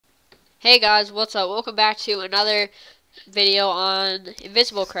Hey guys, what's up? Welcome back to another video on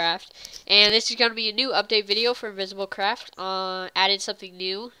InvisibleCraft. And this is going to be a new update video for InvisibleCraft. Added something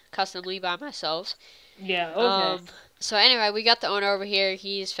new, customly by myself. Yeah, okay. So anyway, we got the owner over here.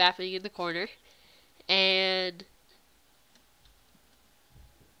 He's fapping in the corner. And...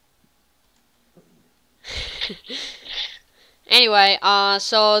 Anyway,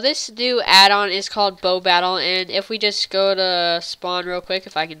 so this new add-on is called Bow Battle. And if we just go to spawn real quick,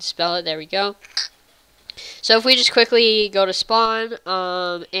 if I can spell it, there we go. So if we just quickly go to spawn,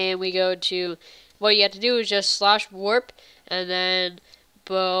 and we go to, what you have to do is just /warp, and then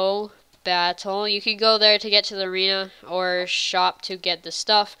bow battle. You can go there to get to the arena, or shop to get the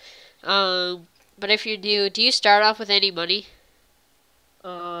stuff. But if you're new, do you start off with any money?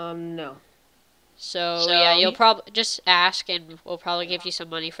 No. So yeah, you'll probably just ask, and we'll probably give you some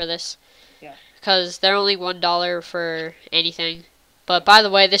money for this. Yeah. Because they're only $1 for anything. But by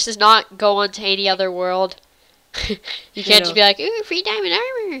the way, this does not go on to any other world. You can't just be like, ooh, free diamond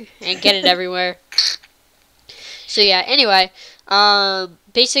armor, and get it everywhere. So yeah, anyway,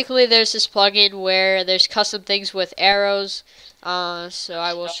 basically there's this plugin where there's custom things with arrows. So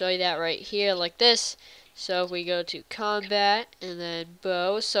I will show you that right here, like this. So if we go to combat, and then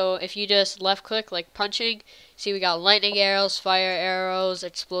bow, so if you just left click, like punching, see we got lightning arrows, fire arrows,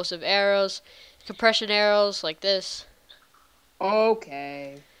 explosive arrows, compression arrows, like this.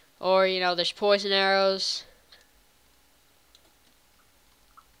 Okay. Or, you know, there's poison arrows.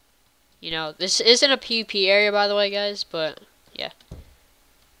 You know, this isn't a PvP area, by the way, guys, but, yeah.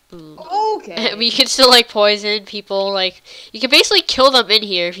 Boom. Okay. You can still, like, poison people, like, you can basically kill them in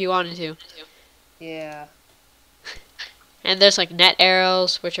here if you wanted to. Yeah. And there's, like, net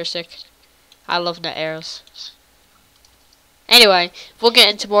arrows, which are sick. I love net arrows. Anyway, we'll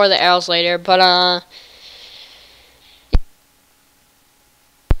get into more of the arrows later, but, I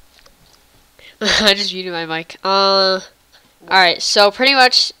just muted my mic. Alright, so pretty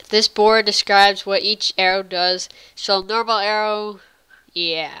much this board describes what each arrow does. So normal arrow,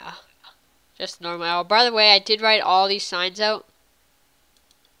 yeah, just normal arrow. By the way, I did write all these signs out,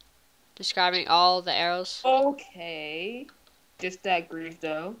 describing all the arrows. Okay. Just that grief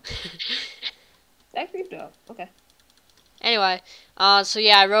though. Okay. Anyway, so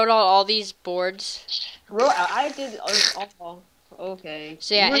yeah, I wrote out all these boards. I did all. Okay.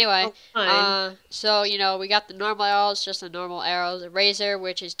 So yeah, anyway, so you know, we got the normal arrows, just a normal arrow. The razor,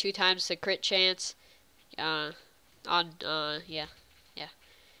 which is 2 times the crit chance. Yeah.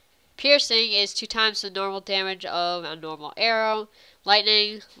 Piercing is 2 times the normal damage of a normal arrow.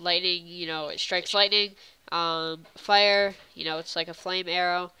 Lightning, you know, it strikes lightning. Fire, you know, it's like a flame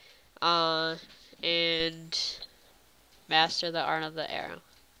arrow. And master the art of the arrow.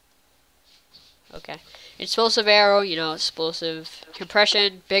 Okay. Explosive arrow, you know, explosive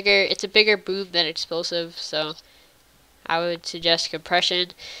compression, bigger. It's a bigger boom than explosive, so I would suggest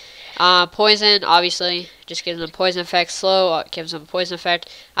compression. Poison, obviously, just gives them a poison effect. Slow gives them a poison effect.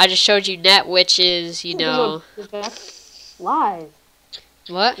 I just showed you net, which is, you know... Live.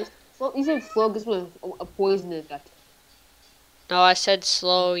 What? You said slow gives me a poison effect. No, I said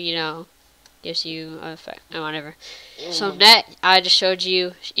slow, you know, gives you an effect. No, whatever. So net, I just showed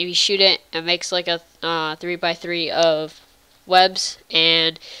you, if you shoot it, it makes like a 3x3 of webs.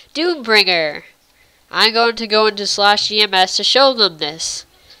 And Doombringer, I'm going to go into /GMS to show them this.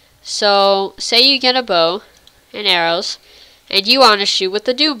 So, say you get a bow and arrows, and you want to shoot with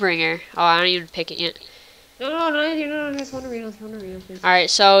the Doombringer. Oh, I don't even pick it yet. No, just one arena, please. Alright,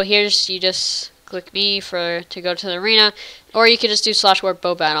 so here's, you just click me to go to the arena, or you could just do /warp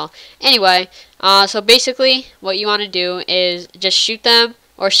bow battle. Anyway, so basically what you want to do is just shoot them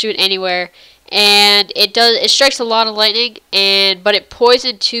or shoot anywhere, and it strikes a lot of lightning, but it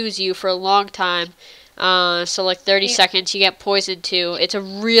poison twos you for a long time. So like 30 seconds you get poisoned too. It's a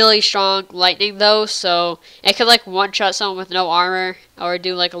really strong lightning though, so it could like one-shot someone with no armor or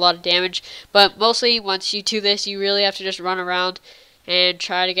do like a lot of damage. But mostly once you do this, you really have to just run around and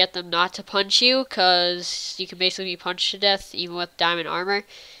try to get them not to punch you, because you can basically be punched to death even with diamond armor.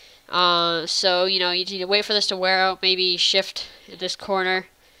 So, you know, you need to wait for this to wear out, maybe shift in this corner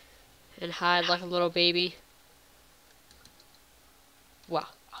and hide like a little baby. Wow.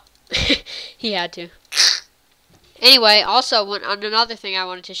 He had to. Anyway, also, another thing I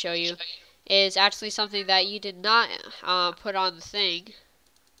wanted to show you is actually something that you did not put on the thing.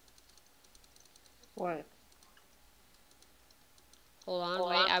 What? Hold on,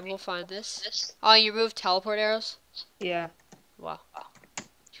 wait, I will find this. Oh, you removed teleport arrows? Yeah. Wow.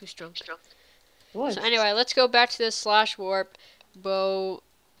 Too strong. What? So anyway, let's go back to this /warp bow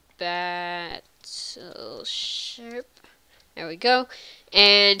battle sharp. There we go.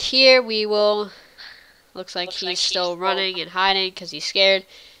 And here we will, looks like he's still running and hiding because he's scared.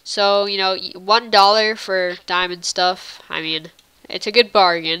 So, you know, $1 for diamond stuff. I mean, it's a good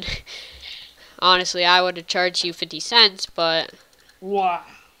bargain. Honestly, I would have charged you 50 cents, but, Wow.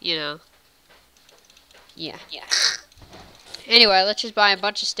 you know, yeah. Anyway, let's just buy a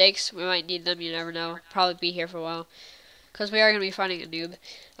bunch of steaks. We might need them, you never know. Probably be here for a while. Because we are going to be fighting a noob.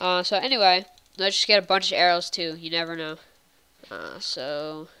 So anyway, let's just get a bunch of arrows too. You never know.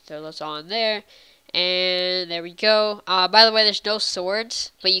 So throw those all in there. And there we go. By the way, there's no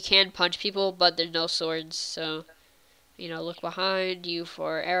swords. But you can punch people, but there's no swords. So, you know, look behind you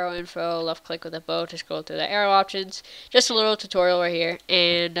for arrow info. Left click with a bow to scroll through the arrow options. Just a little tutorial right here.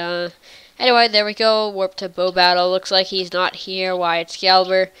 And anyway, there we go. Warp to bow battle. Looks like he's not here.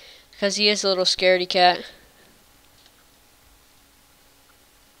 WhyExcalibur. Because he is a little scaredy cat.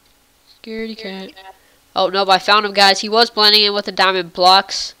 Scaredy cat. Oh, no, I found him, guys. He was blending in with the diamond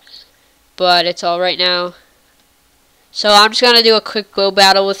blocks. But it's all right now. So I'm just going to do a quick bow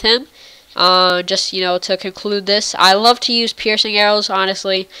battle with him. Just, you know, to conclude this. I love to use piercing arrows,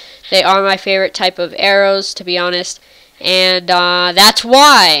 honestly. They are my favorite type of arrows, to be honest. And that's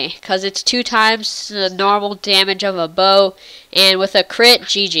why. Because it's 2 times the normal damage of a bow. And with a crit,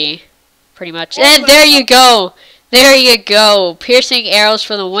 GG. Pretty much. And there you go. There you go. Piercing arrows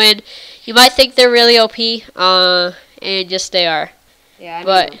for the win. You might think they're really OP. And just they are. Yeah,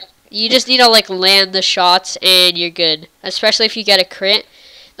 But you just need to, like, land the shots and you're good. Especially if you get a crit.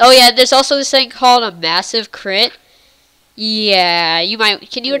 Oh, yeah, there's also this thing called a massive crit. Yeah, you might...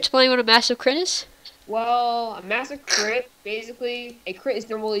 Can you explain what a massive crit is? Well, a massive crit, basically, a crit is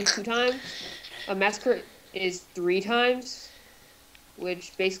normally 2 times. A massive crit is 3 times.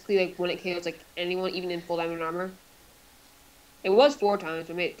 Which basically, like, when it kills, like, anyone, even in full diamond armor. It was 4 times,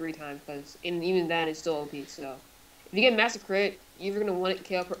 but I made it 3 times, because even then, it's still OP, so. If you get massive crit, you're either going to want to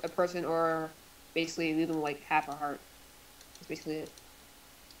kill a person or basically leave them, like, half a heart. That's basically it.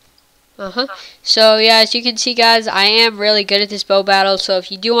 So, yeah, as you can see, guys, I am really good at this bow battle, so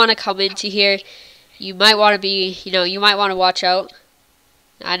if you do want to come into here, you might want to be, you know, you might want to watch out.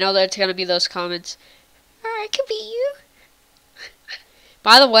 I know there's going to be those comments. Or it could be you.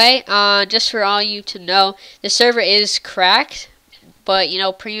 By the way, just for all you to know, the server is cracked, but, you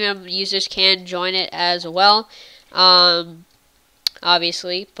know, premium users can join it as well.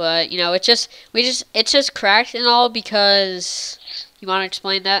 Obviously, but, you know, it's just cracked and all because, you want to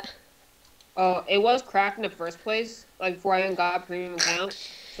explain that? Oh, it was cracked in the first place, like before I even got a premium account.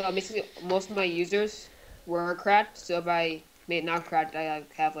 So basically, most of my users were cracked. So if I made it not cracked, I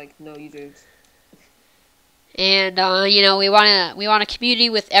have like no users. And you know, we want a community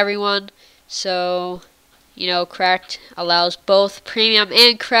with everyone. So, you know, cracked allows both premium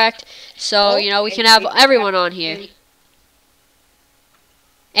and cracked. So, you know, we can have everyone on here.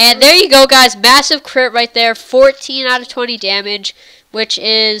 And there you go, guys. Massive crit right there. 14 out of 20 damage, which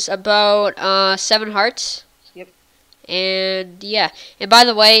is about 7 hearts. Yep. And yeah. And by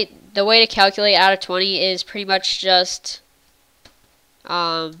the way to calculate out of 20 is pretty much just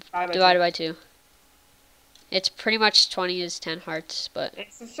divided by 2. It's pretty much 20 is 10 hearts, but And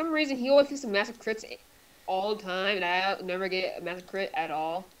for some reason, he always gets some massive crits all the time, and I never get a massive crit at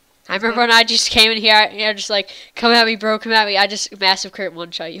all. I remember when I just came in here, you're just like, come at me, bro, come at me. I just massive crit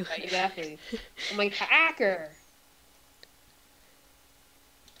one-shot you. Exactly. I'm like, hacker!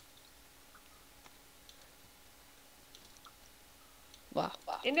 Wow.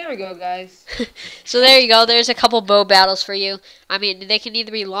 And there we go, guys. So there you go. There's a couple bow battles for you. I mean, they can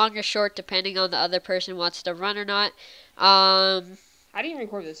either be long or short depending on the other person wants to run or not. I didn't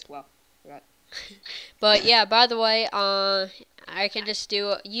record this. Well, forgot. But yeah, by the way, I can just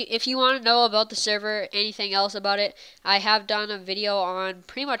do, if you want to know about the server, anything else about it, I have done a video on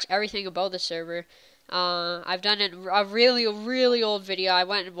pretty much everything about the server. I've done a really old video. I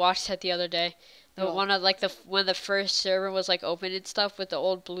went and watched that the other day. One of like when the first server was like open and stuff with the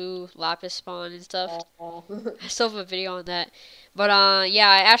old blue lapis spawn and stuff. I still have a video on that. But yeah,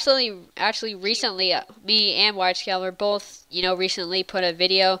 I actually recently, me and WhyExcalibur both, you know, recently put a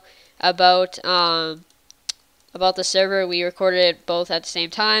video about the server. We recorded it both at the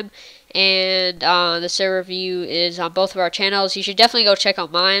same time, and the server view is on both of our channels. You should definitely go check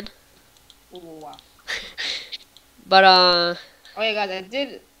out mine. Ooh, wow. But oh yeah, guys, I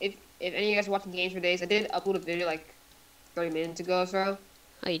did. If any of you guys are watching Games for Days, I did upload a video like 30 minutes ago or so.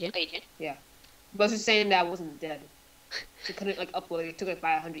 Oh, you did? Yeah. But I was just saying that I wasn't dead. So couldn't like upload it. It took like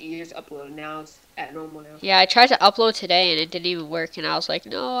 500 years to upload, and now it's at normal now. Yeah, I tried to upload today and it didn't even work, and I was like,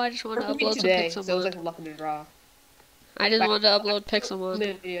 no, I just want to upload today, some Pixelmon. so it was like luck in the draw. I just wanted to upload Pixelmon.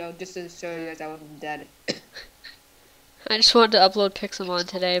 Video just to show you guys I wasn't dead. I just wanted to upload Pixelmon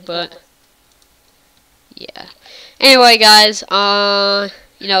today, but yeah. Anyway, guys,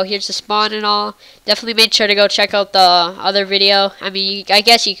 you know, here's the spawn and all. Definitely make sure to go check out the other video. I mean, I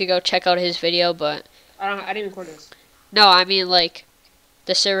guess you could go check out his video, but I didn't record this. no, I mean like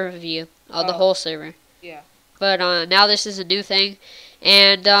the server view, the whole server. Yeah. But now this is a new thing,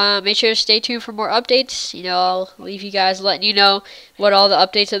 and make sure to stay tuned for more updates. You know, I'll leave you guys letting you know what all the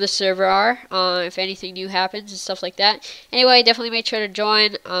updates of the server are, if anything new happens and stuff like that. Anyway, definitely make sure to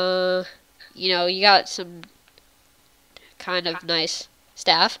join. You know, you got some kind of nice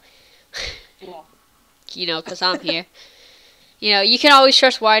staff. You know, because I'm here. You know, you can always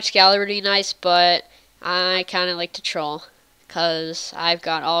trust WhyExcalibur to be nice, but I kind of like to troll. Because I've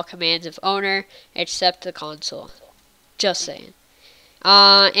got all commands of owner except the console. Just saying.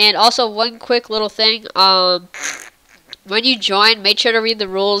 And also, one quick little thing. When you join, make sure to read the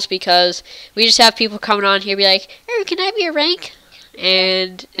rules, because we just have people coming on here be like, "Hey, can I be a rank?"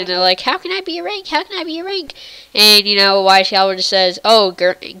 And they're like, "How can I be a rank? How can I be a rank?" And, you know, WhyExcalibur just says, "Oh,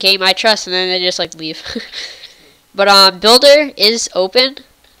 game I trust," and then they just, like, leave. But, Builder is open,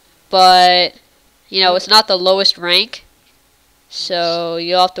 but, you know, it's not the lowest rank. So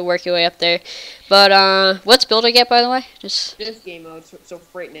you'll have to work your way up there. But what's Builder get, by the way? Just game mode. So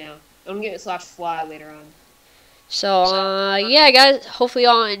for right now, I'm gonna get /fly later on. So yeah, guys. Hopefully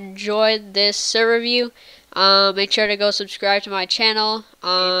y'all enjoyed this server review. Make sure to go subscribe to my channel.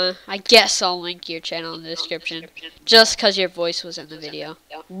 I guess I'll link your channel in the description, just cause your voice was in the video.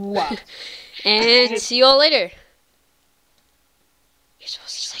 Wow. And see you all later. You're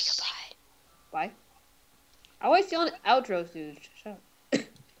supposed to say goodbye. Bye. I always feel on outros, dude.